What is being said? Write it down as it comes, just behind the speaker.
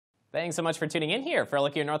Thanks so much for tuning in here for a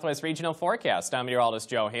look at your Northwest Regional Forecast. I'm meteorologist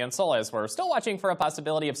Joe Hansel as we're still watching for a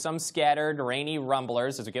possibility of some scattered rainy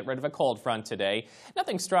rumblers as we get rid of a cold front today.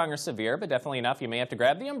 Nothing strong or severe, but definitely enough you may have to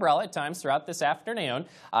grab the umbrella at times throughout this afternoon.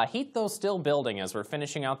 Heat, though, still building as we're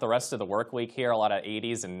finishing out the rest of the work week here. A lot of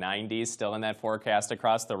 80s and 90s still in that forecast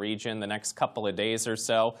across the region the next couple of days or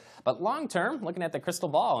so. But long term, looking at the crystal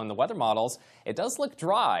ball and the weather models, it does look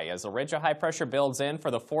dry as a ridge of high pressure builds in for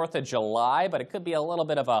the 4th of July, but it could be a little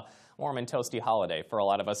bit of a warm and toasty holiday for a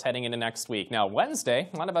lot of us heading into next week. Now, Wednesday,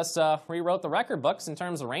 a lot of us rewrote the record books in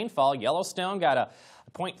terms of rainfall. Yellowstone got a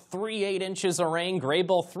 0.38 inches of rain.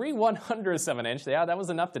 Graybull, 3/100ths of an inch. Yeah, that was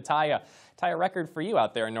enough to tie a record for you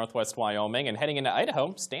out there in northwest Wyoming. And heading into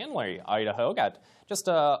Idaho, Stanley, Idaho, got just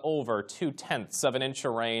over 2/10ths of an inch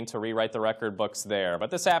of rain to rewrite the record books there. But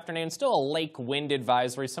this afternoon, still a lake wind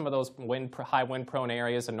advisory. Some of those high wind-prone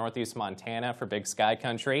areas in northeast Montana for big sky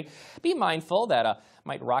country. Be mindful that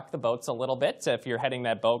might rock the boats a little bit if you're heading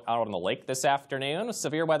that boat out on the lake this afternoon. A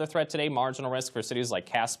severe weather threat today, marginal risk for cities like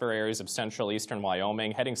Casper, areas of central eastern Wyoming.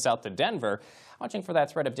 Heading south to Denver, watching for that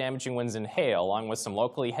threat of damaging winds and hail, along with some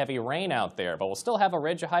locally heavy rain out there. But we'll still have a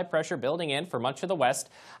ridge of high pressure building in for much of the west.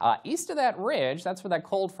 East of that ridge, that's where that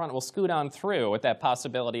cold front will scoot on through with that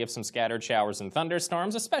possibility of some scattered showers and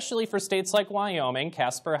thunderstorms, especially for states like Wyoming.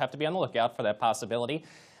 Casper, have to be on the lookout for that possibility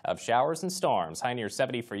of showers and storms. High near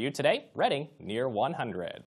 70 for you today. Redding near 100.